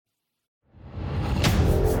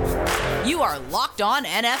You are Locked On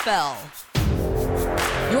NFL,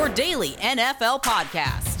 your daily NFL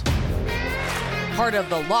podcast. Part of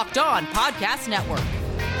the Locked On Podcast Network,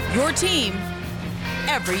 your team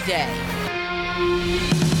every day.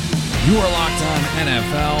 You are Locked On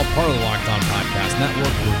NFL, part of the Locked On Podcast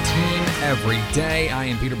Network, your team every day. I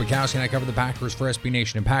am Peter Bukowski, and I cover the Packers for SB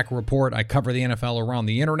Nation and Packer Report. I cover the NFL around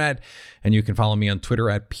the internet, and you can follow me on Twitter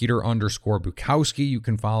at Peter_Bukowski. You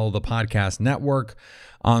can follow the Podcast Network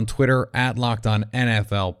on Twitter at Locked On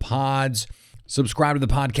NFL Pods. Subscribe to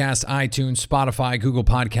the podcast, iTunes, Spotify, Google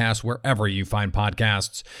Podcasts, wherever you find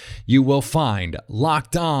podcasts. You will find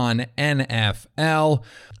Locked On NFL.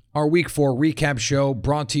 Our Week 4 recap show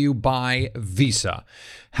brought to you by Visa.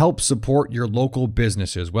 Help support your local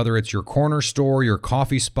businesses. Whether it's your corner store, your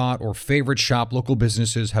coffee spot, or favorite shop, local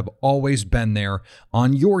businesses have always been there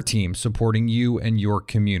on your team supporting you and your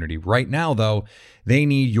community. Right now, though, they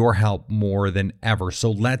need your help more than ever,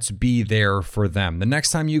 so let's be there for them. The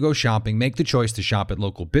next time you go shopping, make the choice to shop at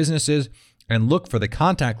local businesses and look for the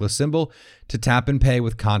contactless symbol to tap and pay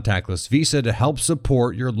with contactless Visa to help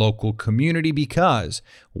support your local community, because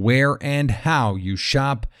where and how you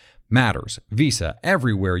shop matters. Visa,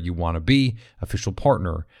 everywhere you want to be, official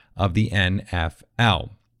partner of the NFL.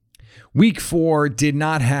 Week 4 did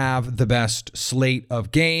not have the best slate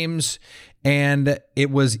of games, and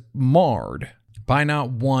it was marred by not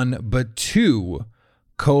one but two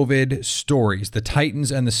COVID stories. The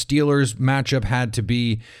Titans and the Steelers matchup had to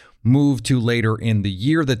be moved to later in the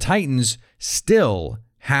year. The Titans still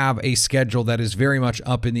have a schedule that is very much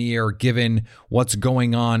up in the air given what's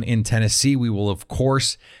going on in Tennessee. We will, of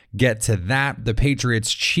course, get to that. The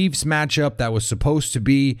Patriots-Chiefs matchup that was supposed to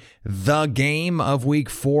be the game of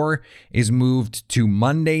Week 4 is moved to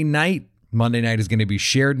Monday night. Monday night is going to be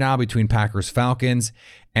shared now between Packers-Falcons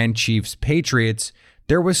and Chiefs-Patriots.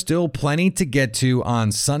 There was still plenty to get to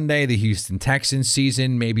on Sunday. The Houston Texans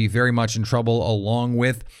season may be very much in trouble, along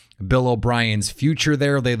with Bill O'Brien's future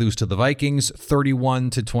there. They lose to the Vikings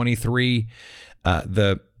 31-23.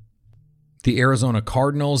 The Arizona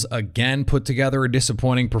Cardinals again put together a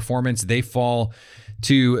disappointing performance. They fall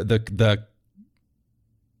to the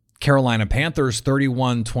Carolina Panthers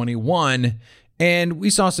 31-21. And we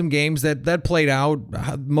saw some games that played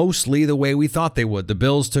out mostly the way we thought they would. The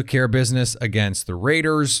Bills took care of business against the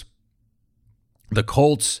Raiders. The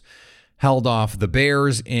Colts held off the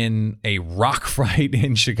Bears in a rock fight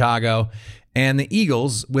in Chicago. And the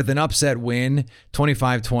Eagles with an upset win,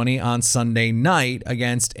 25-20 on Sunday night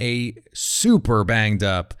against a super banged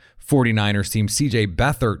up 49ers team. CJ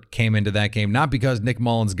Beathard came into that game, not because Nick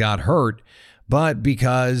Mullins got hurt, but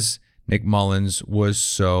because Nick Mullins was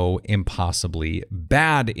so impossibly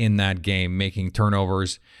bad in that game, making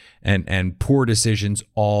turnovers and poor decisions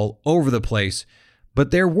all over the place.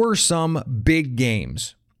 But there were some big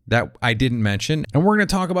games that I didn't mention, and we're going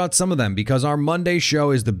to talk about some of them because our Monday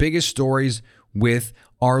show is the biggest stories with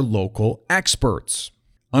our local experts.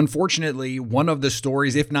 Unfortunately, one of the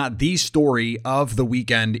stories, if not the story of the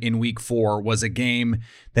weekend in Week 4, was a game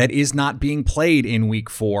that is not being played in Week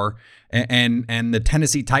 4, and the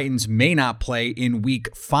Tennessee Titans may not play in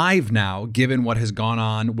Week 5 now, given what has gone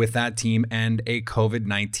on with that team and a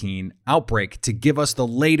COVID-19 outbreak. To give us the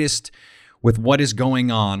latest with what is going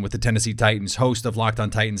on with the Tennessee Titans, host of Locked On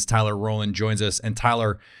Titans, Tyler Rowland, joins us. And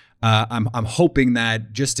Tyler, I'm hoping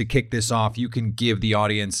that just to kick this off, you can give the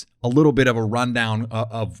audience a little bit of a rundown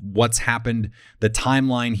of what's happened, the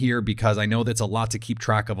timeline here, because I know that's a lot to keep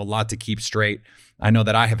track of, a lot to keep straight. I know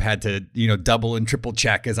that I have had to, double and triple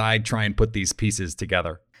check as I try and put these pieces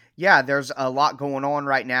together. Yeah, there's a lot going on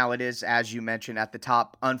right now. It is, as you mentioned at the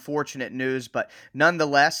top, unfortunate news, but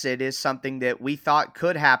nonetheless, it is something that we thought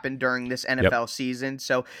could happen during this NFL season.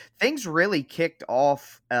 So things really kicked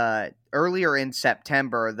off earlier in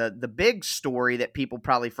September. The big story that people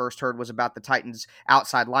probably first heard was about the Titans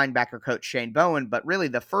outside linebacker coach Shane Bowen, but really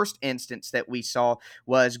the first instance that we saw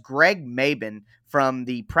was Greg Mabin from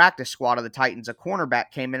the practice squad of the Titans. A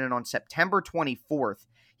cornerback came in, and on September 24th,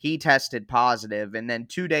 he tested positive. And then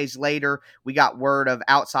 2 days later, we got word of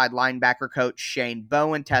outside linebacker coach Shane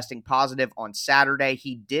Bowen testing positive on Saturday.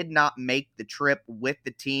 He did not make the trip with the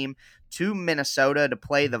team to Minnesota to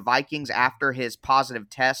play the Vikings after his positive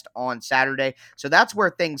test on Saturday. So that's where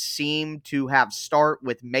things seem to have start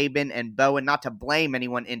with Mabin and Bowen, not to blame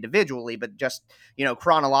anyone individually, but just,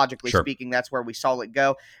 chronologically speaking, that's where we saw it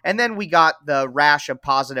go. And then we got the rash of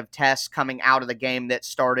positive tests coming out of the game that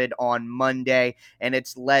started on Monday, and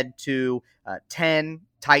it's led to 10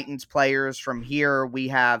 Titans players from here. We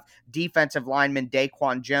have defensive lineman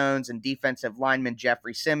Daquan Jones and defensive lineman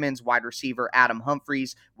Jeffrey Simmons, wide receiver Adam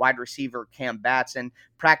Humphries, wide receiver Cam Batson,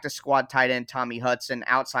 practice squad tight end Tommy Hudson,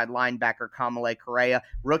 outside linebacker Kamale Correa,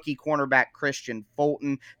 rookie cornerback Christian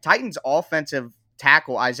Fulton. Titans offensive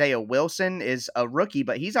tackle Isaiah Wilson is a rookie,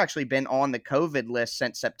 but he's actually been on the COVID list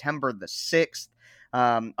since September the 6th.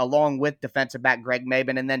 Along with defensive back Greg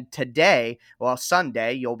Maben. And then today,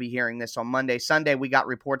 Sunday, you'll be hearing this on Monday. Sunday, we got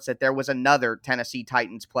reports that there was another Tennessee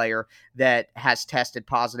Titans player that has tested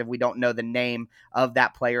positive. We don't know the name of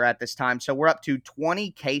that player at this time. So we're up to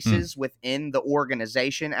 20 cases within the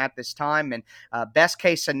organization at this time. And best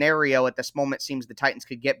case scenario at this moment seems the Titans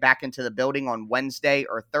could get back into the building on Wednesday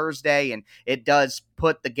or Thursday. And it does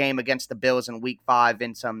put the game against the Bills in week 5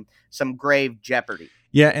 in some grave jeopardy.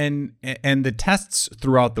 Yeah, and the tests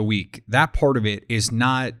throughout the week, that part of it is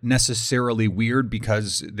not necessarily weird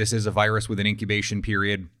because this is a virus with an incubation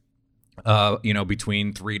period,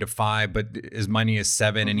 between 3 to 5, but as many as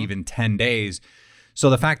 7 and even 10 days. So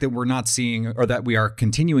the fact that we're not seeing, or that we are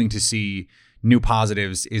continuing to see new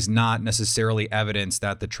positives, is not necessarily evidence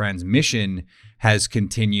that the transmission has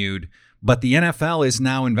continued. But the NFL is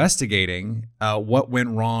now investigating what went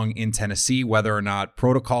wrong in Tennessee, whether or not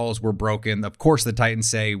protocols were broken. Of course, the Titans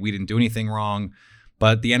say we didn't do anything wrong,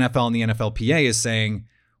 but the NFL and the NFLPA is saying,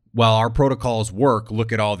 well, our protocols work.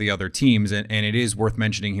 Look at all the other teams. And it is worth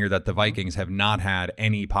mentioning here that the Vikings have not had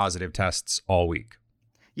any positive tests all week.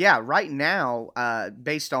 Yeah, right now,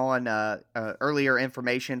 based on earlier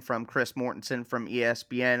information from Chris Mortensen from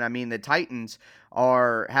ESPN, I mean, the Titans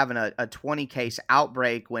are having a 20-case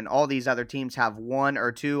outbreak when all these other teams have 1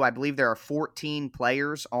 or 2. I believe there are 14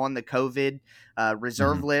 players on the COVID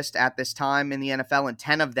reserve list at this time in the NFL, and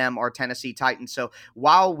 10 of them are Tennessee Titans. So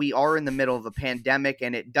while we are in the middle of a pandemic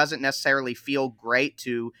and it doesn't necessarily feel great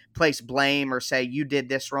to place blame or say, you did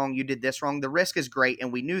this wrong, the risk is great,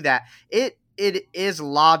 and we knew that. It is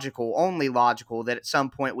only logical that at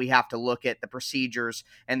some point we have to look at the procedures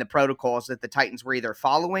and the protocols that the Titans were either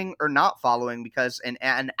following or not following, because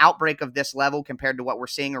an outbreak of this level compared to what we're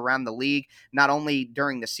seeing around the league, not only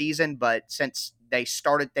during the season, but since they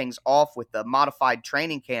started things off with the modified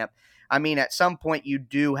training camp, I mean, at some point you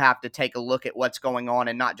do have to take a look at what's going on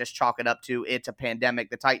and not just chalk it up to it's a pandemic.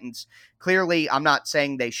 The Titans, clearly, I'm not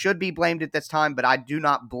saying they should be blamed at this time, but I do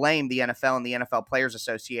not blame the NFL and the NFL Players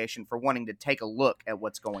Association for wanting to take a look at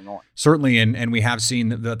what's going on. Certainly, and we have seen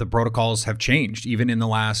that the protocols have changed even in the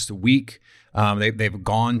last week. They've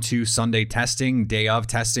gone to Sunday testing, day of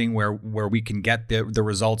testing, where we can get the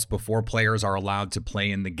results before players are allowed to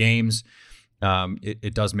play in the games.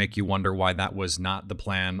 It does make you wonder why that was not the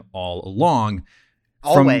plan all along.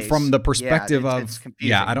 From the perspective of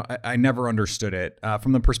I never understood it.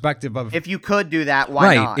 From the perspective of, if you could do that,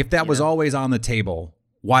 why not? If that was always on the table,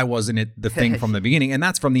 why wasn't it the thing from the beginning? And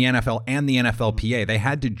that's from the NFL and the NFLPA. They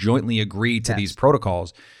had to jointly agree to these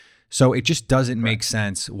protocols. So it just doesn't make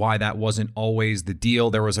sense why that wasn't always the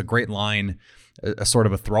deal. There was a great line, a sort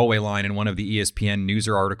of a throwaway line in one of the ESPN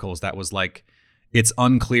Newser articles that was like, it's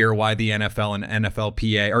unclear why the NFL and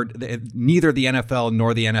NFLPA, or neither the NFL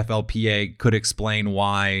nor the NFLPA, could explain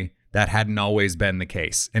why that hadn't always been the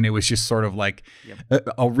case. And it was just sort of like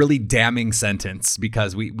a really damning sentence,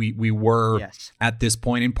 because we were at this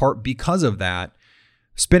point, in part because of that.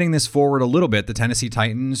 Spinning this forward a little bit, the Tennessee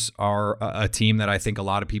Titans are a team that I think a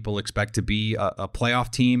lot of people expect to be a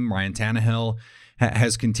playoff team. Ryan Tannehill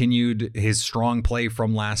has continued his strong play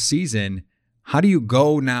from last season. How do you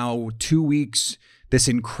go now 2 weeks, this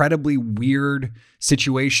incredibly weird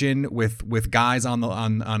situation with guys on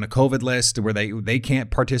a COVID list where they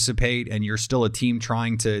can't participate, and you're still a team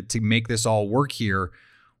trying to make this all work here?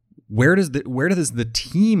 Where does the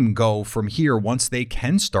team go from here once they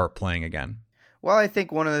can start playing again? Well, I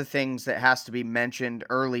think one of the things that has to be mentioned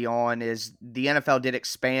early on is the NFL did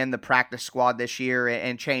expand the practice squad this year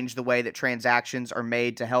and change the way that transactions are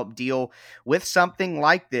made to help deal with something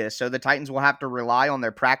like this. So the Titans will have to rely on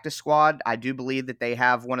their practice squad. I do believe that they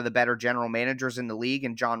have one of the better general managers in the league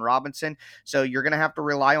in John Robinson. So you're going to have to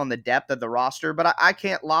rely on the depth of the roster. But I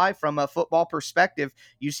can't lie, from a football perspective,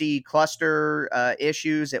 you see cluster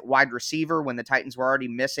issues at wide receiver when the Titans were already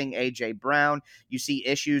missing A.J. Brown. You see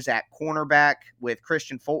issues at cornerback with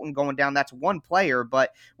Christian Fulton going down. That's one player,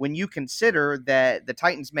 but when you consider that the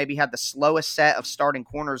Titans maybe had the slowest set of starting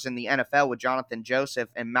corners in the NFL with Jonathan Joseph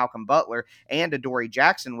and Malcolm Butler, and Adoree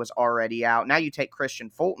Jackson was already out. Now you take Christian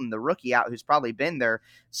Fulton, the rookie, out, who's probably been their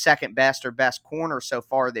second best or best corner so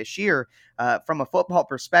far this year. from a football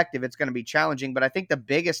perspective, it's going to be challenging. But I think the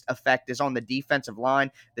biggest effect is on the defensive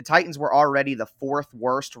line. The Titans were already the 4th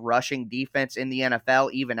worst rushing defense in the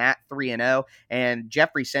NFL, even at 3-0. And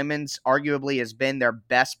Jeffrey Simmons arguably has been their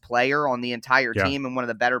best player on the entire team and one of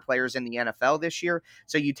the better players in the NFL this year.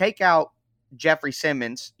 So you take out Jeffrey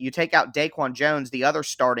Simmons, you take out Daquan Jones, the other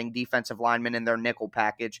starting defensive lineman in their nickel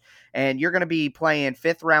package, and you're going to be playing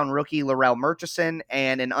 5th-round rookie Larrell Murchison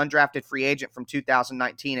and an undrafted free agent from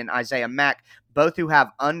 2019 and Isaiah Mack, both who have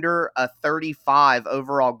under a 35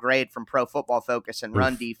 overall grade from Pro Football Focus and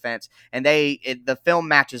run defense, and the film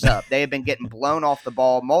matches up. They have been getting blown off the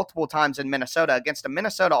ball multiple times in Minnesota against a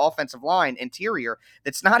Minnesota offensive line interior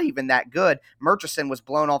that's not even that good. Murchison was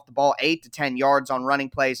blown off the ball 8 to 10 yards on running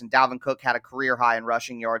plays, and Dalvin Cook had a career high in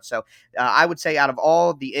rushing yards. So I would say out of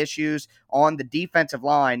all the issues on the defensive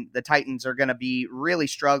line, the Titans are going to be really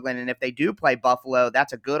struggling. And if they do play Buffalo,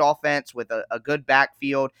 that's a good offense with a good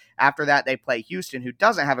backfield. After that, they play Houston, who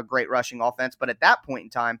doesn't have a great rushing offense, but at that point in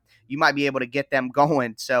time, you might be able to get them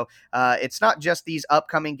going. So it's not just these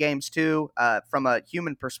upcoming games too. From a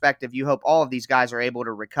human perspective, you hope all of these guys are able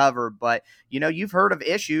to recover, but you've heard of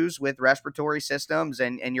issues with respiratory systems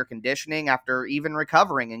and your conditioning after even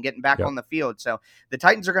recovering and getting back on the field. So the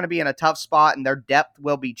Titans are going to be in a tough spot, and their depth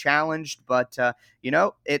will be challenged, but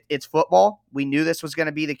it's football. We knew this was going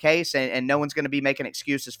to be the case, and no one's going to be making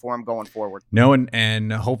excuses for them going forward. No,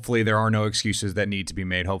 and hopefully there are no excuses that need to be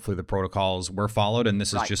made. Hopefully the protocols were followed, and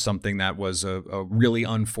this is just something that was a really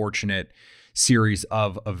unfortunate series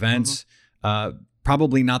of events.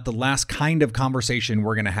 Probably not the last kind of conversation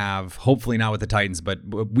we're going to have, hopefully not with the Titans, but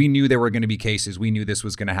we knew there were going to be cases. We knew this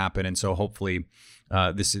was going to happen, and so hopefully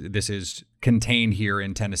this is contained here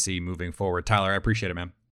in Tennessee moving forward. Tyler, I appreciate it,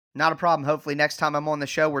 man. Not a problem. Hopefully next time I'm on the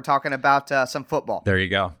show, we're talking about some football. There you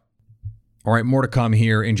go. All right, more to come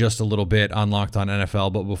here in just a little bit on Locked On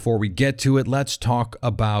NFL. But before we get to it, let's talk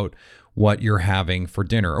about what you're having for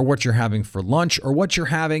dinner, or what you're having for lunch, or what you're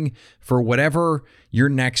having for whatever your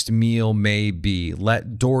next meal may be.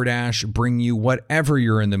 Let DoorDash bring you whatever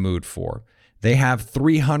you're in the mood for. They have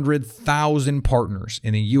 300,000 partners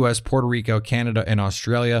in the U.S., Puerto Rico, Canada, and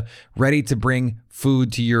Australia ready to bring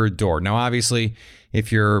food to your door. Now, obviously,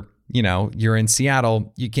 if you're in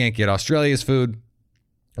Seattle, you can't get Australia's food,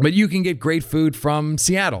 but you can get great food from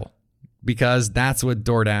Seattle, because that's what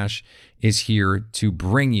DoorDash is here to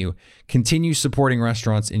bring you. Continue supporting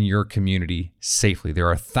restaurants in your community safely. There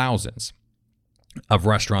are thousands of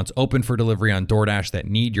restaurants open for delivery on DoorDash that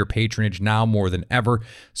need your patronage now more than ever.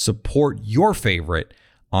 Support your favorite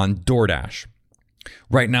on DoorDash.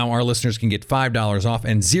 Right now, our listeners can get $5 off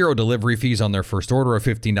and 0 delivery fees on their first order of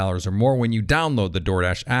 $15 or more when you download the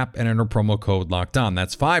DoorDash app and enter promo code LOCKEDON.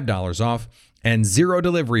 That's $5 off and 0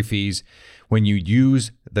 delivery fees when you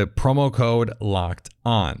use the promo code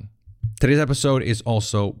LOCKEDON. Today's episode is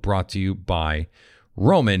also brought to you by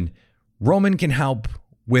Roman. Roman can help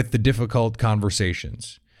with the difficult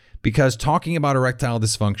conversations, because talking about erectile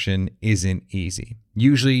dysfunction isn't easy.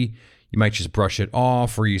 Usually, you might just brush it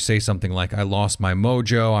off, or you say something like, I lost my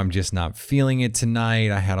mojo, I'm just not feeling it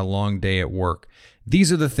tonight, I had a long day at work.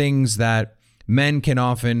 These are the things that men can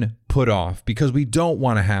often put off because we don't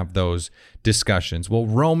want to have those discussions. Well,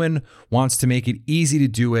 Roman wants to make it easy to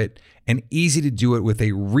do it, and easy to do it with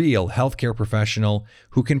a real healthcare professional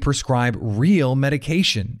who can prescribe real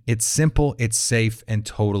medication. It's simple, it's safe, and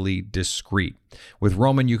totally discreet. With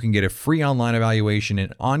Roman, you can get a free online evaluation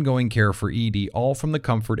and ongoing care for ED, all from the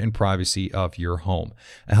comfort and privacy of your home.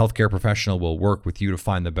 A healthcare professional will work with you to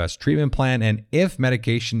find the best treatment plan, and if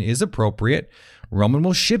medication is appropriate, Roman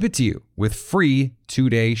will ship it to you with free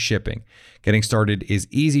 2-day shipping. Getting started is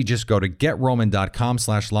easy. Just go to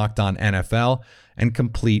GetRoman.com/LockedOnNFL and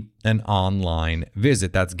complete an online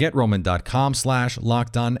visit. That's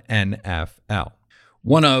GetRoman.com/LockedOnNFL.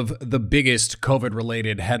 One of the biggest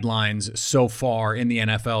COVID-related headlines so far in the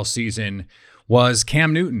NFL season was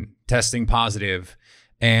Cam Newton testing positive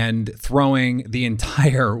and throwing the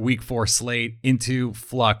entire Week 4 slate into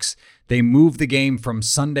flux. They moved the game from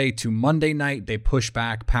Sunday to Monday night. They pushed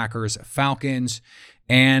back Packers-Falcons.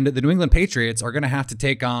 And the New England Patriots are going to have to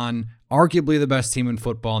take on arguably the best team in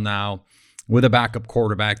football now with a backup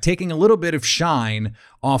quarterback, taking a little bit of shine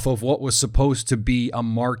off of what was supposed to be a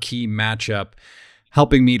marquee matchup.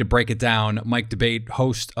 Helping me to break it down, Mike Debate,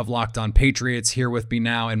 host of Locked On Patriots, here with me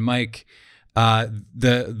now. And Mike,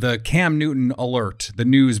 the Cam Newton alert, the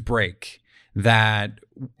news break that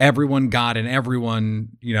everyone got and everyone,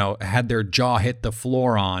 had their jaw hit the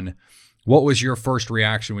floor on. What was your first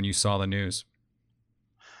reaction when you saw the news?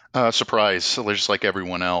 Surprise, just like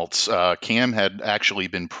everyone else. Cam had actually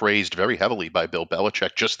been praised very heavily by Bill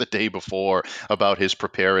Belichick just the day before about his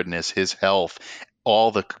preparedness, his health,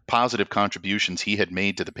 all the positive contributions he had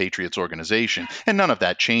made to the Patriots organization. And none of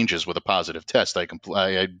that changes with a positive test.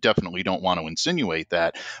 I definitely don't want to insinuate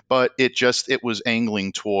that, but it was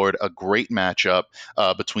angling toward a great matchup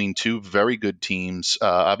between two very good teams.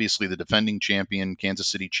 Obviously, the defending champion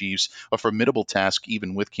Kansas City Chiefs, a formidable task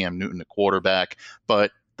even with Cam Newton at quarterback,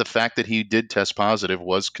 but the fact that he did test positive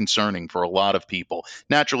was concerning for a lot of people.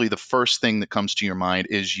 Naturally, the first thing that comes to your mind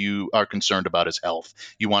is you are concerned about his health.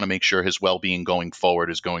 You want to make sure his well-being going forward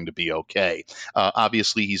is going to be okay.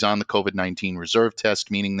 Obviously, he's on the COVID-19 reserve test,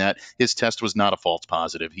 meaning that his test was not a false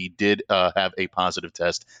positive. He did have a positive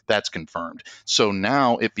test. That's confirmed. So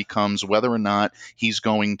now it becomes whether or not he's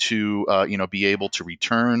going to be able to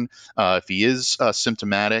return. If he is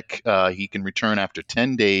symptomatic, he can return after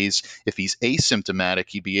 10 days. If he's asymptomatic,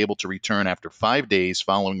 he'd be able to return after 5 days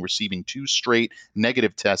following receiving 2 straight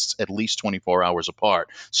negative tests at least 24 hours apart.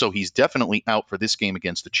 So he's definitely out for this game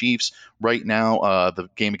against the Chiefs. Right now, the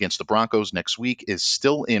game against the Broncos next week is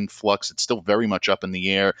still in flux. It's still very much up in the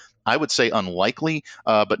air. I would say unlikely,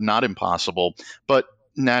 but not impossible. But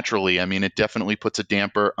naturally, I mean, it definitely puts a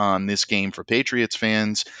damper on this game for Patriots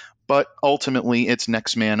fans. But ultimately, it's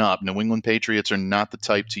next man up. New England Patriots are not the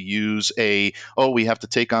type to use we have to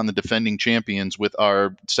take on the defending champions with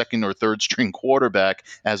our second or third string quarterback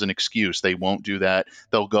as an excuse. They won't do that.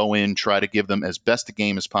 They'll go in, try to give them as best a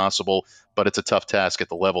game as possible, but it's a tough task at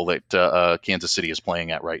the level that Kansas City is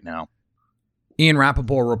playing at right now. Ian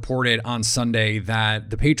Rappaport reported on Sunday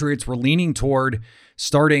that the Patriots were leaning toward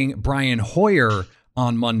starting Brian Hoyer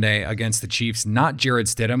on Monday against the Chiefs, not Jarrett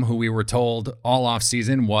Stidham, who we were told all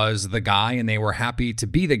offseason was the guy, and they were happy to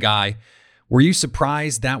be the guy. Were you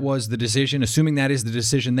surprised that was the decision, assuming that is the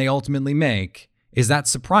decision they ultimately make? Is that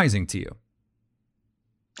surprising to you?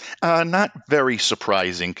 Not very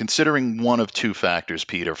surprising, considering one of two factors,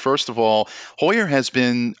 Peter. First of all, Hoyer has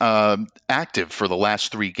been active for the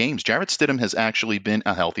last 3 games. Jarrett Stidham has actually been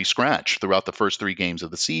a healthy scratch throughout the first 3 games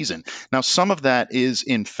of the season. Now, some of that is,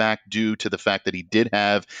 in fact, due to the fact that he did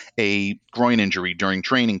have a groin injury during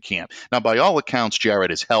training camp. Now, by all accounts,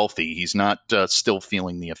 Jarrett is healthy. He's not still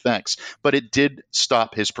feeling the effects, but it did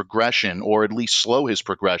stop his progression, or at least slow his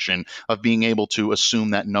progression, of being able to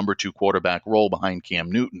assume that number 2 quarterback role behind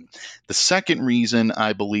Cam Newton. The second reason,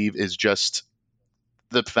 I believe, is just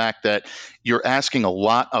the fact that you're asking a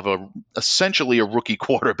lot of essentially a rookie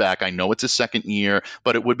quarterback. I know it's his second year,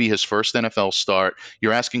 but it would be his first NFL start.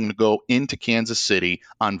 You're asking him to go into Kansas City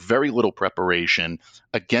on very little preparation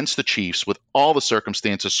against the Chiefs with all the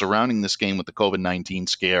circumstances surrounding this game with the COVID-19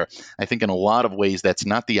 scare. I think in a lot of ways that's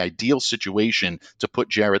not the ideal situation to put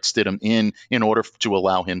Jarrett Stidham in order to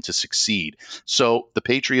allow him to succeed. So the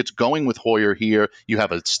Patriots going with Hoyer here, you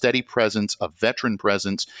have a steady presence, a veteran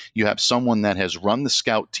presence. You have someone that has run the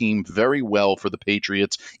scout team very well for the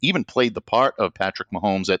Patriots, even played the part of Patrick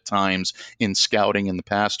Mahomes at times in scouting in the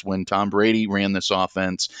past when Tom Brady ran this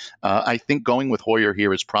offense. I think going with Hoyer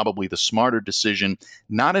here is probably the smarter decision.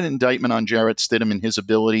 Not an indictment on Jarrett Stidham and his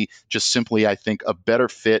ability, just simply, I think, a better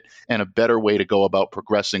fit and a better way to go about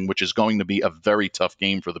progressing, which is going to be a very tough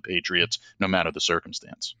game for the Patriots, no matter the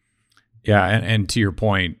circumstance. Yeah, and to your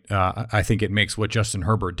point, I think it makes what Justin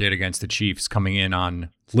Herbert did against the Chiefs, coming in on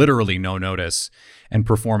literally no notice and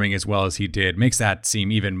performing as well as he did, makes that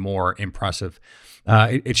seem even more impressive.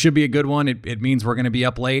 It should be a good one. It means we're going to be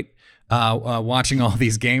up late watching all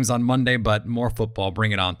these games on Monday, but more football.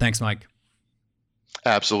 Bring it on. Thanks, Mike.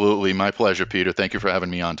 Absolutely. My pleasure, Peter. Thank you for having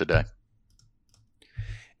me on today.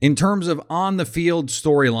 In terms of on-the-field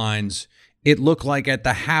storylines, it looked like at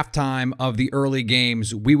the halftime of the early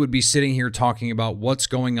games, we would be sitting here talking about what's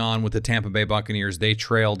going on with the Tampa Bay Buccaneers. They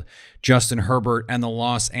trailed Justin Herbert and the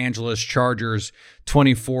Los Angeles Chargers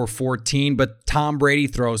 24-14, but Tom Brady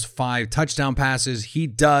throws 5 touchdown passes. He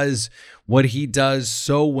does what he does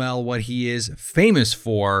so well, what he is famous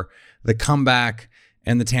for, the comeback,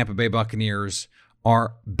 and the Tampa Bay Buccaneers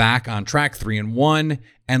are back on track 3-1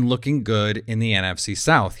 and looking good in the NFC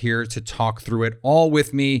South. Here to talk through it all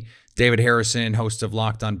with me, David Harrison, host of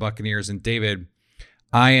Locked On Buccaneers. And David,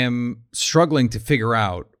 I am struggling to figure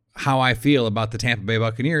out how I feel about the Tampa Bay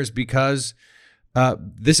Buccaneers because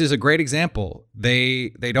this is a great example.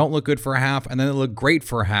 They don't look good for a half, and then they look great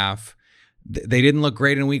for a half. They didn't look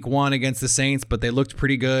great in week 1 against the Saints, but they looked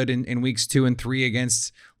pretty good in weeks 2 and 3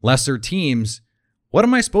 against lesser teams. What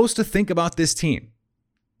am I supposed to think about this team?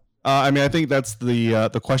 I think that's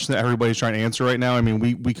the question that everybody's trying to answer right now. I mean,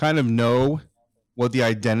 we kind of know what the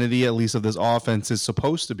identity, at least of this offense, is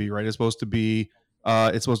supposed to be, right? It's supposed to be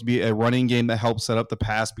It's supposed to be a running game that helps set up the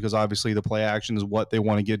pass because obviously the play action is what they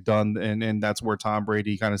want to get done, and that's where Tom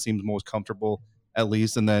Brady kind of seems most comfortable, at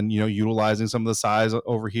least. And then utilizing some of the size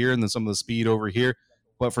over here and then some of the speed over here.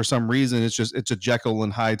 But for some reason, it's a Jekyll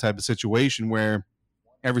and Hyde type of situation where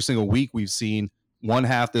every single week we've seen one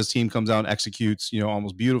half this team comes out and executes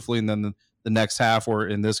almost beautifully, and then the next half, or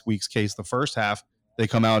in this week's case, the first half, they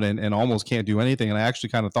come out and almost can't do anything. And I actually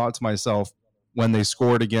kind of thought to myself, when they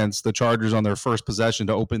scored against the Chargers on their first possession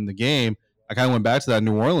to open the game, I kind of went back to that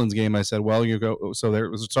New Orleans game. I said, well, so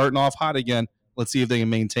they're starting off hot again. Let's see if they can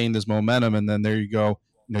maintain this momentum. And then there you go.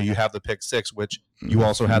 You have the pick six, which you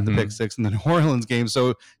also had the pick six in the New Orleans game.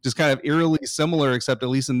 So just kind of eerily similar, except at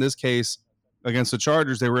least in this case against the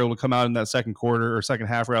Chargers, they were able to come out in that second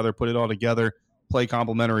half, put it all together, play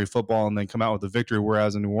complimentary football, and then come out with the victory.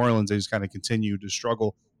 Whereas in New Orleans, they just kind of continued to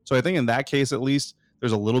struggle. So I think in that case, at least,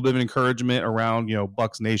 there's a little bit of encouragement around,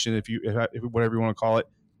 Bucs Nation, if whatever you want to call it,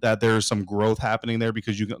 that there's some growth happening there,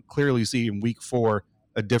 because you can clearly see in week 4,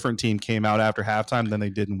 a different team came out after halftime than they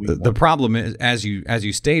did in week 1. The problem is, as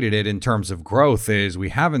you stated it, in terms of growth, is we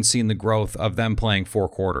haven't seen the growth of them playing 4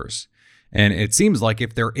 quarters. And it seems like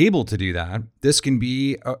if they're able to do that, this can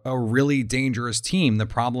be a really dangerous team. The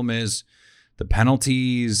problem is the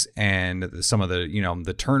penalties and some of the,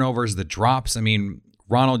 the turnovers, the drops. I mean,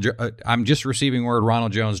 I'm just receiving word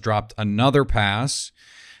Ronald Jones dropped another pass.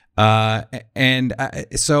 So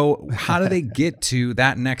how do they get to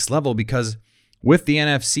that next level? Because with the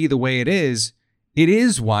NFC the way it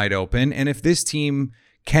is wide open. And if this team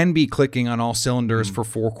can be clicking on all cylinders for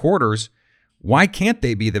 4 quarters, why can't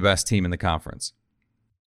they be the best team in the conference?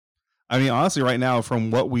 I mean, honestly, right now,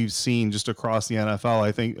 from what we've seen just across the NFL,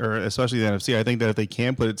 I think, or especially the NFC, I think that if they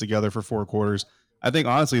can put it together for 4 quarters, I think,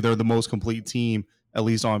 honestly, they're the most complete team, at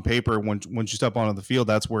least on paper. Once you step onto the field,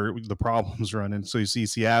 that's where the problems run. And so you see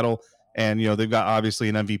Seattle, and, they've got obviously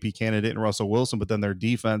an MVP candidate in Russell Wilson, but then their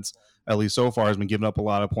defense, at least so far, has been giving up a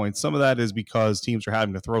lot of points. Some of that is because teams are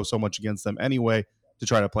having to throw so much against them anyway to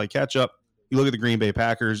try to play catch up. You look at the Green Bay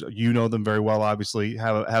Packers, them very well, obviously,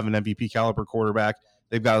 have an MVP caliber quarterback.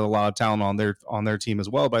 They've got a lot of talent on their team as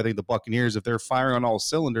well. But I think the Buccaneers, if they're firing on all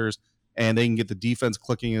cylinders and they can get the defense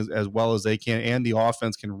clicking as well as they can, and the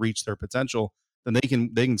offense can reach their potential, then they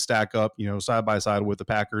can stack up, side by side with the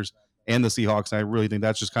Packers and the Seahawks. And I really think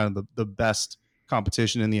that's just kind of the best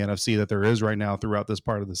competition in the NFC that there is right now throughout this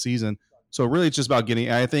part of the season. So really, it's just about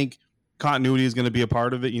I think continuity is going to be a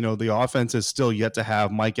part of it. The offense is still yet to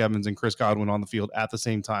have Mike Evans and Chris Godwin on the field at the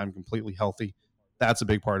same time, completely healthy. That's a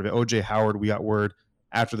big part of it. O.J. Howard, we got word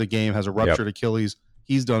after the game, has a ruptured Achilles.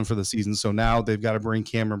 He's done for the season. So now they've got to bring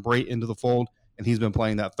Cameron Brate into the fold, and he's been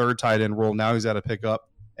playing that third tight end role. Now he's got to pick up,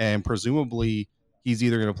 and presumably he's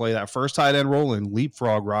either going to play that first tight end role and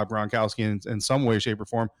leapfrog Rob Gronkowski in some way, shape, or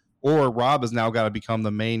form, or Rob has now got to become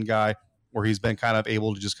the main guy, where he's been kind of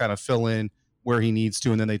able to just kind of fill in where he needs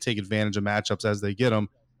to, and then they take advantage of matchups as they get them.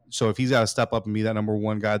 So if he's got to step up and be that number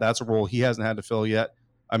 1 guy, that's a role he hasn't had to fill yet.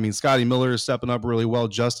 I mean, Scotty Miller is stepping up really well.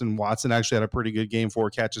 Justin Watson actually had a pretty good game,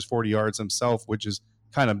 4 catches, 40 yards himself, which is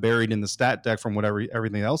kind of buried in the stat deck from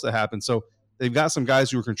everything else that happened. So they've got some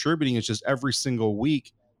guys who are contributing. It's just every single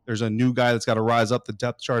week there's a new guy that's got to rise up the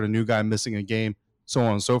depth chart, a new guy missing a game, so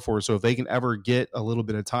on and so forth. So if they can ever get a little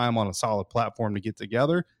bit of time on a solid platform to get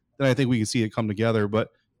together, then I think we can see it come together. But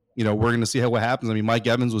we're going to see what happens. I mean, Mike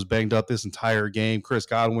Evans was banged up this entire game. Chris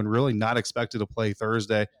Godwin really not expected to play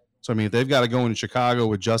Thursday. So, I mean, if they've got to go in Chicago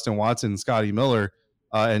with Justin Watson and Scotty Miller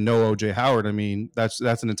and no O.J. Howard, I mean, that's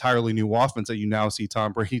an entirely new offense that you now see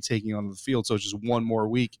Tom Brady taking onto the field. So it's just one more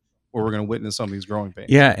week where we're going to witness some of these growing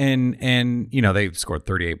pains. Yeah, and they scored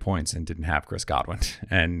 38 points and didn't have Chris Godwin.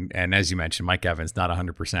 And as you mentioned, Mike Evans, not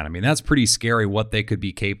 100%. I mean, that's pretty scary what they could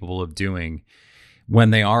be capable of doing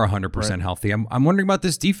when they are 100% healthy. I'm wondering about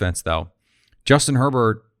this defense, though. Justin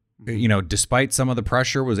Herbert, despite some of the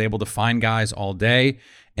pressure, was able to find guys all day.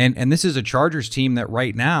 And this is a Chargers team that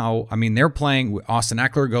right now, I mean, they're playing. Austin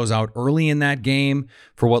Eckler goes out early in that game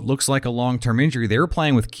for what looks like a long-term injury. They were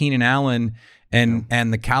playing with Keenan Allen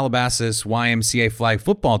and the Calabasas YMCA flag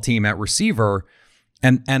football team at receiver,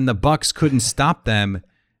 and the Bucs couldn't stop them.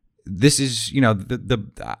 This is,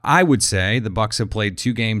 I would say the Bucs have played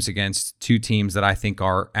 2 games against 2 teams that I think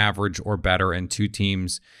are average or better, and 2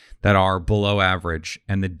 teams that are below average,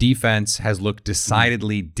 and the defense has looked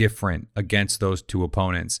decidedly different against those 2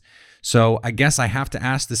 opponents. So I guess I have to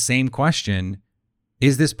ask the same question: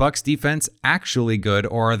 is this Bucs defense actually good,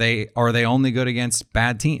 or are they only good against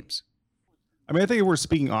bad teams? I mean, I think if we're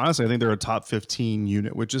speaking honestly, I think they're a top 15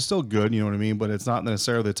 unit, which is still good, you know what I mean? But it's not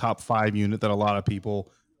necessarily the top 5 unit that a lot of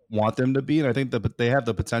people want them to be. And I think that they have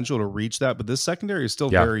the potential to reach that. But this secondary is still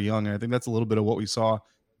very young. And I think that's a little bit of what we saw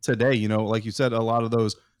today. You know, like you said, a lot of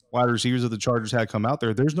those wide receivers that the Chargers had come out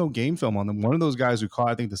there, there's no game film on them. One of those guys who caught,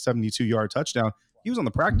 I think, the 72-yard touchdown, he was on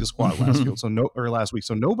the practice squad last week.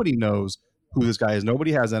 So nobody knows who this guy is.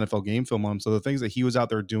 Nobody has NFL game film on him. So the things that he was out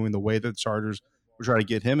there doing, the way that the Chargers were trying to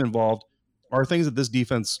get him involved, are things that this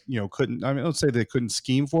defense, you know, couldn't. I mean, I don't say they couldn't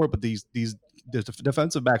scheme for it, but these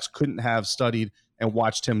defensive backs couldn't have studied and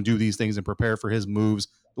watched him do these things and prepare for his moves,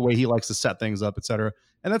 the way he likes to set things up, et cetera.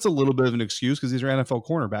 And that's a little bit of an excuse because these are NFL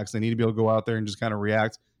cornerbacks. They need to be able to go out there and just kind of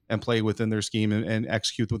react and play within their scheme and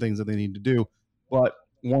execute the things that they need to do. But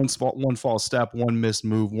one false step, one missed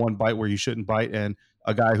move, one bite where you shouldn't bite, and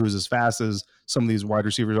a guy who's as fast as some of these wide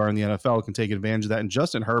receivers are in the NFL can take advantage of that. And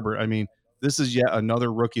Justin Herbert, I mean, this is yet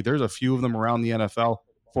another rookie. There's a few of them around the NFL.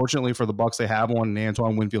 Fortunately for the Bucs, they have one in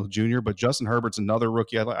Antoine Winfield Jr., but Justin Herbert's another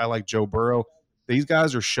rookie. I like Joe Burrow. These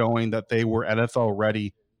guys are showing that they were NFL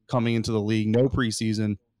ready coming into the league. No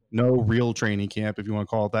preseason, no real training camp, if you want to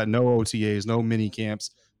call it that, no OTAs, no mini camps,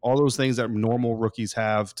 all those things that normal rookies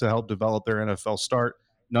have to help develop their NFL start.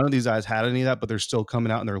 None of these guys had any of that, but they're still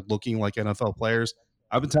coming out and they're looking like NFL players.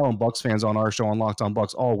 I've been telling Bucs fans on our show on Locked On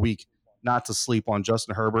Bucs all week not to sleep on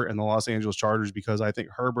Justin Herbert and the Los Angeles Chargers because I think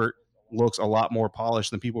Herbert looks a lot more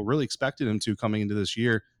polished than people really expected him to coming into this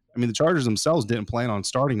year. I mean, the Chargers themselves didn't plan on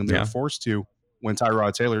starting him. They were forced to when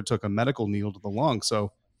Tyrod Taylor took a medical needle to the lung.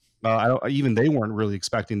 So even they weren't really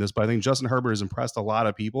expecting this, but I think Justin Herbert has impressed a lot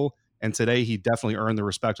of people. And today he definitely earned the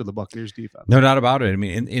respect of the Buccaneers defense. No doubt about it. I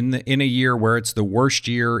mean, in a year where it's the worst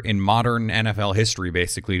year in modern NFL history,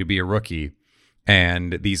 basically, to be a rookie,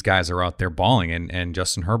 and these guys are out there balling, and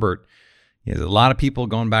Justin Herbert, there's a lot of people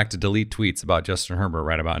going back to delete tweets about Justin Herbert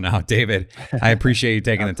right about now. David, I appreciate you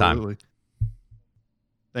taking the time.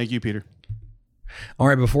 Thank you, Peter. All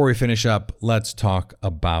right, before we finish up, let's talk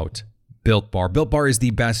about Built Bar. Built Bar is the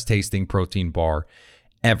best tasting protein bar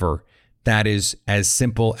ever. That is as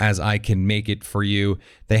simple as I can make it for you.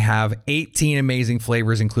 They have 18 amazing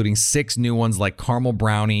flavors, including 6 new ones like caramel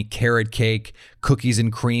brownie, carrot cake, cookies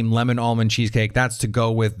and cream, lemon almond cheesecake. That's to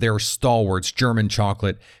go with their stalwarts, German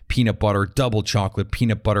chocolate, peanut butter, double chocolate,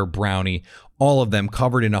 peanut butter brownie. All of them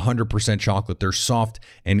covered in 100% chocolate. They're soft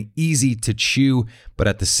and easy to chew, but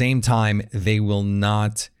at the same time, they will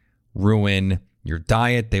not ruin your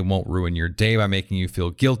diet. They won't ruin your day by making you feel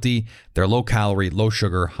guilty. They're low calorie, low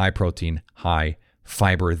sugar, high protein, high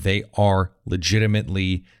fiber. They are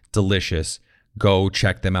legitimately delicious. Go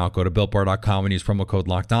check them out. Go to BuiltBar.com and use promo code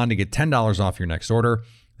LOCKEDON to get $10 off your next order.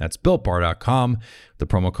 That's BuiltBar.com. The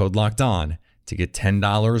promo code LOCKEDON to get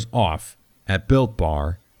 $10 off at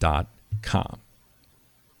BuiltBar.com.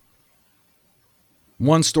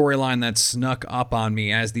 One storyline that snuck up on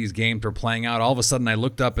me as these games were playing out, all of a sudden I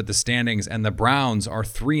looked up at the standings and the Browns are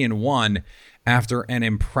 3-1 after an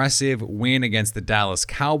impressive win against the Dallas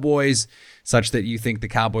Cowboys, such that you think the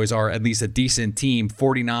Cowboys are at least a decent team,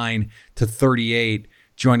 49-38.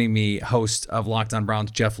 Joining me, host of Locked On Browns,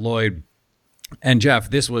 Jeff Lloyd. And Jeff,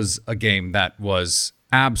 this was a game that was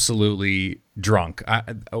absolutely drunk.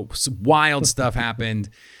 Wild stuff happened.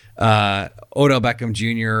 Odell Beckham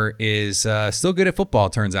Jr. is still good at football,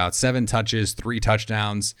 it turns out. 7 touches, 3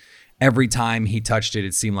 touchdowns. Every time he touched it,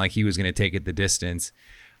 it seemed like he was going to take it the distance.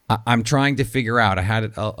 I'm trying to figure out. I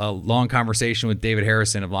had a long conversation with David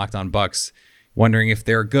Harrison of Locked On Bucs, wondering if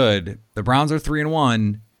they're good. The Browns are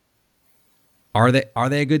 3-1. Are they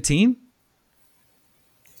a good team?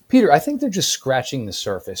 Peter, I think they're just scratching the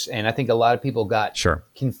surface, and I think a lot of people got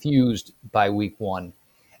confused by week 1.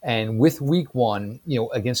 And with week 1,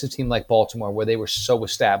 against a team like Baltimore, where they were so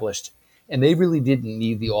established, and they really didn't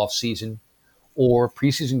need the offseason or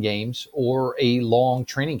preseason games or a long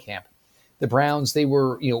training camp. The Browns, they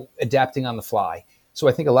were, adapting on the fly. So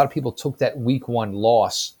I think a lot of people took that week 1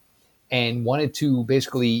 loss and wanted to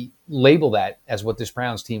basically label that as what this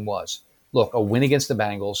Browns team was. Look, a win against the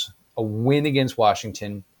Bengals, a win against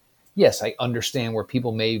Washington. Yes, I understand where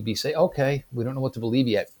people may be saying, okay, we don't know what to believe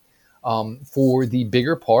yet. For the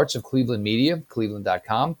bigger parts of Cleveland media,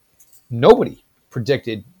 Cleveland.com, nobody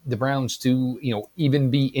predicted the Browns to, even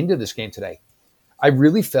be into this game today. I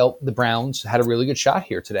really felt the Browns had a really good shot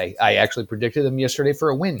here today. I actually predicted them yesterday for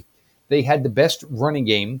a win. They had the best running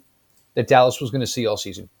game that Dallas was going to see all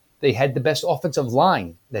season. They had the best offensive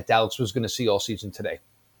line that Dallas was going to see all season today.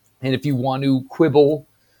 And if you want to quibble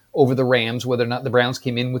over the Rams, whether or not the Browns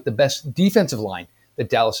came in with the best defensive line that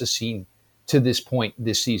Dallas has seen to this point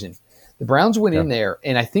this season, the Browns went in there,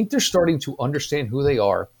 and I think they're starting to understand who they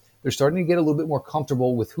are. They're starting to get a little bit more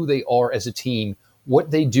comfortable with who they are as a team,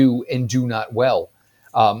 what they do and do not well.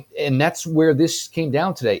 And that's where this came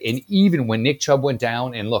down today. And even when Nick Chubb went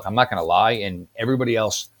down, and look, I'm not going to lie, and everybody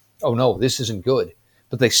else, oh no, this isn't good.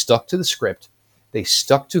 But they stuck to the script. They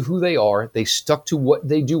stuck to who they are. They stuck to what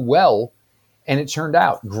they do well. And it turned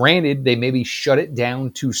out. Granted, they maybe shut it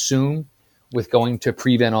down too soon with going to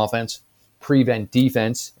prevent offense, prevent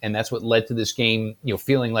defense. And that's what led to this game,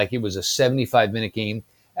 feeling like it was a 75-minute game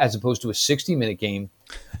as opposed to a 60-minute game.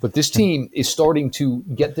 But this team is starting to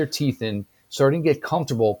get their teeth in, starting to get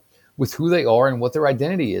comfortable with who they are and what their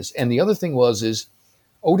identity is. And the other thing is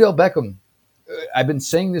Odell Beckham, I've been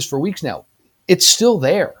saying this for weeks now, it's still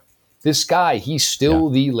there. This guy, he's still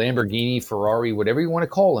the Lamborghini, Ferrari, whatever you want to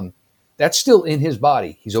call him. That's still in his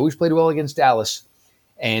body. He's always played well against Dallas.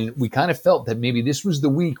 And we kind of felt that maybe this was the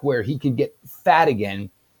week where he could get fat again.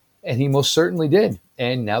 And he most certainly did.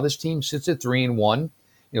 And now this team sits at 3-1,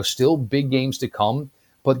 still big games to come.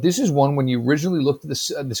 But this is one, when you originally looked at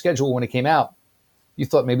the schedule when it came out, you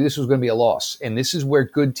thought maybe this was going to be a loss. And this is where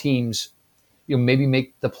good teams, maybe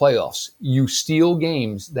make the playoffs. You steal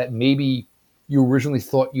games that maybe you originally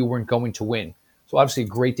thought you weren't going to win. So obviously a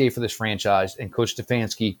great day for this franchise, and Coach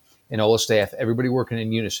Stefanski and all the staff, everybody working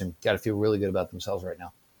in unison, got to feel really good about themselves right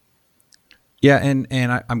now. Yeah, and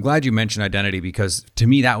I'm glad you mentioned identity, because to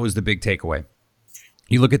me that was the big takeaway.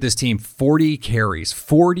 You look at this team, 40 carries,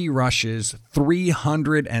 40 rushes,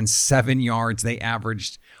 307 yards. They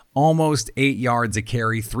averaged almost 8 yards a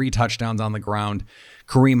carry, 3 touchdowns on the ground.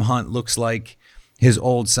 Kareem Hunt looks like his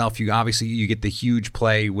old self. You get the huge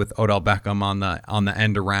play with Odell Beckham on the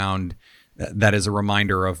end around. That is a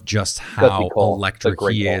reminder of just how electric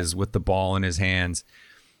he is with the ball in his hands.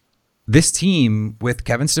 This team with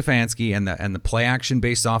Kevin Stefanski and the play action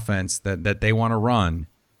based offense that they want to run,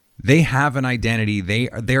 they have an identity.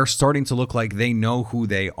 They're starting to look like they know who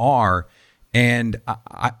they are. And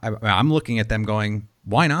I'm looking at them going,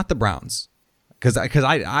 why not the Browns? Because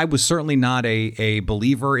I was certainly not a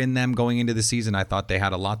believer in them going into the season. I thought they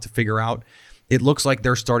had a lot to figure out. It looks like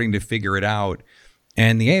they're starting to figure it out.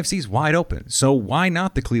 And the AFC is wide open. So why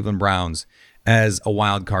not the Cleveland Browns as a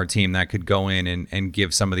wild card team that could go in and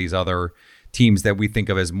give some of these other teams that we think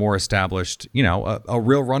of as more established, a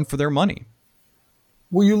real run for their money?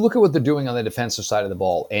 Well, you look at what they're doing on the defensive side of the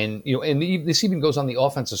ball, and this even goes on the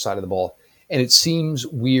offensive side of the ball, and it seems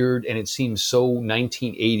weird and it seems so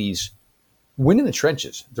 1980s. Win in the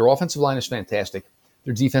trenches. Their offensive line is fantastic.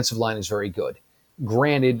 Their defensive line is very good.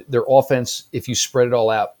 Granted, their offense, if you spread it all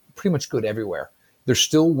out, pretty much good everywhere. They're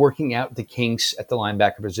still working out the kinks at the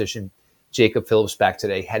linebacker position. Jacob Phillips back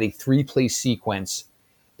today had a 3-play sequence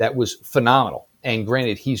that was phenomenal. And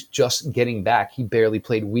granted, he's just getting back. He barely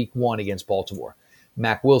played week 1 against Baltimore.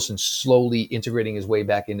 Mack Wilson slowly integrating his way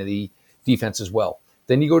back into the defense as well.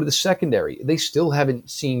 Then you go to the secondary. They still haven't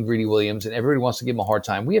seen Greedy Williams, and everybody wants to give him a hard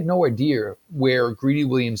time. We have no idea where Greedy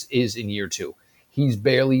Williams is in year 2. He's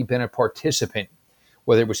barely been a participant,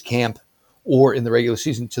 whether it was camp or in the regular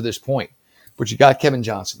season to this point. But you got Kevin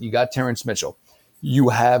Johnson. You got Terrence Mitchell. You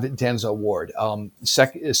have Denzel Ward.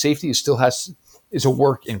 Safety is a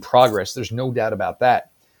work in progress. There's no doubt about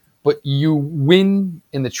that. But you win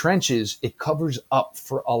in the trenches, it covers up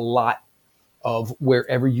for a lot of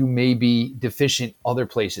wherever you may be deficient other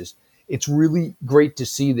places. It's really great to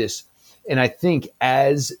see this. And I think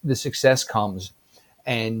as the success comes,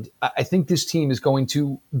 and I think this team is going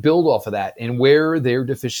to build off of that, and where their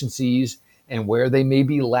deficiencies and where they may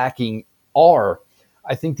be lacking are,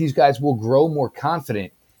 I think these guys will grow more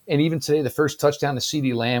confident. And even today, the first touchdown to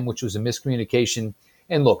CeeDee Lamb, which was a miscommunication.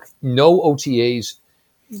 And look, no OTAs,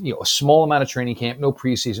 a small amount of training camp, no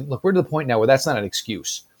preseason. Look, we're to the point now where that's not an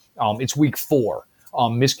excuse. It's week 4.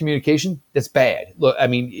 Miscommunication, that's bad. Look, I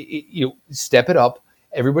mean, step it up.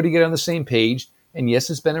 Everybody get on the same page. And yes,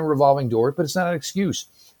 it's been a revolving door, but it's not an excuse.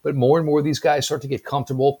 But more and more of these guys start to get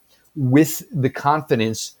comfortable with the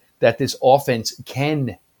confidence that this offense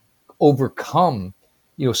can overcome,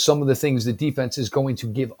 some of the things the defense is going to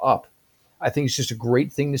give up. I think it's just a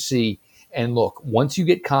great thing to see. And look, once you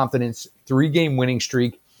get confidence, 3-game winning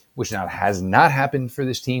streak, which now has not happened for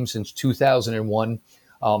this team since 2001.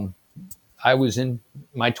 I was in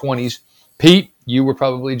my 20s. Pete, you were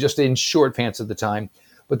probably just in short pants at the time,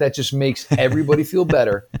 but that just makes everybody feel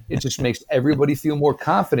better. It just makes everybody feel more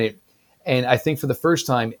confident. And I think for the first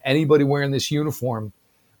time, anybody wearing this uniform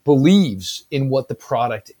believes in what the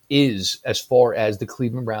product is as far as the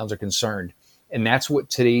Cleveland Browns are concerned. And that's what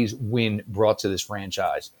today's win brought to this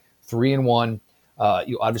franchise. 3-1.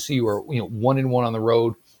 You were 1-1 on the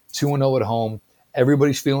road, 2-0 at home.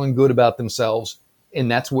 Everybody's feeling good about themselves, and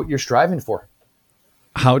that's what you're striving for.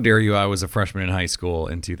 How dare you? I was a freshman in high school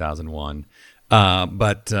in 2001.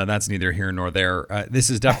 But that's neither here nor there. This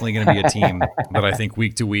is definitely going to be a team that I think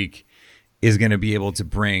week to week is going to be able to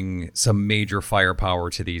bring some major firepower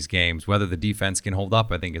to these games. Whether the defense can hold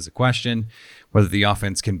up, I think, is a question. Whether the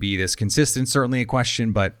offense can be this consistent, certainly a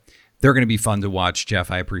question. But they're going to be fun to watch, Jeff.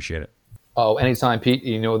 I appreciate it. Oh, anytime, Pete.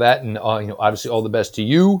 You know that. And, obviously all the best to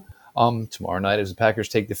you. Tomorrow night as the Packers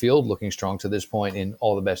take the field, looking strong to this point, and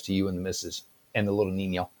all the best to you and the missus and the little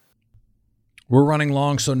Nino. We're running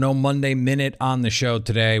long, so no Monday Minute on the show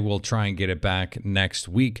today. We'll try and get it back next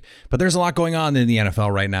week. But there's a lot going on in the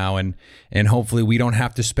NFL right now, and hopefully we don't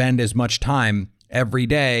have to spend as much time every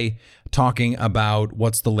day talking about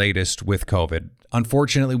what's the latest with COVID.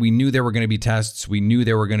 Unfortunately, we knew there were going to be tests. We knew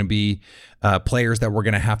there were going to be players that were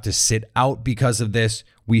going to have to sit out because of this.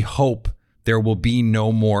 We hope there will be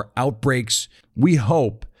no more outbreaks. We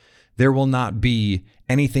hope there will not be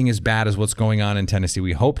anything as bad as what's going on in Tennessee.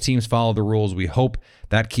 We hope teams follow the rules. We hope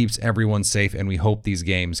that keeps everyone safe, and we hope these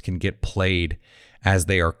games can get played as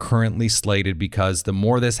they are currently slated, because the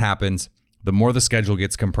more this happens, the more the schedule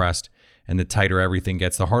gets compressed, and the tighter everything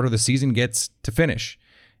gets, the harder the season gets to finish,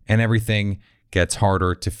 and everything gets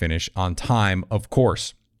harder to finish on time, of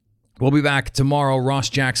course. We'll be back tomorrow. Ross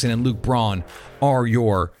Jackson and Luke Braun are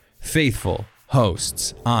your faithful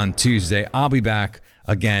hosts on Tuesday. I'll be back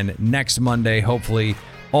again next Monday. Hopefully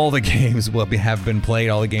all the games have been played.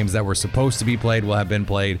 All the games that were supposed to be played will have been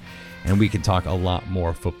played, and we can talk a lot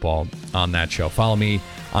more football on that show. Follow me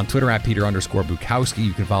on Twitter at Peter_Bukowski.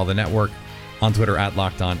 You can follow the network on Twitter at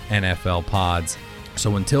Locked On NFL Pods.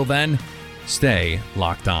 So until then, stay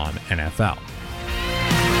locked on NFL.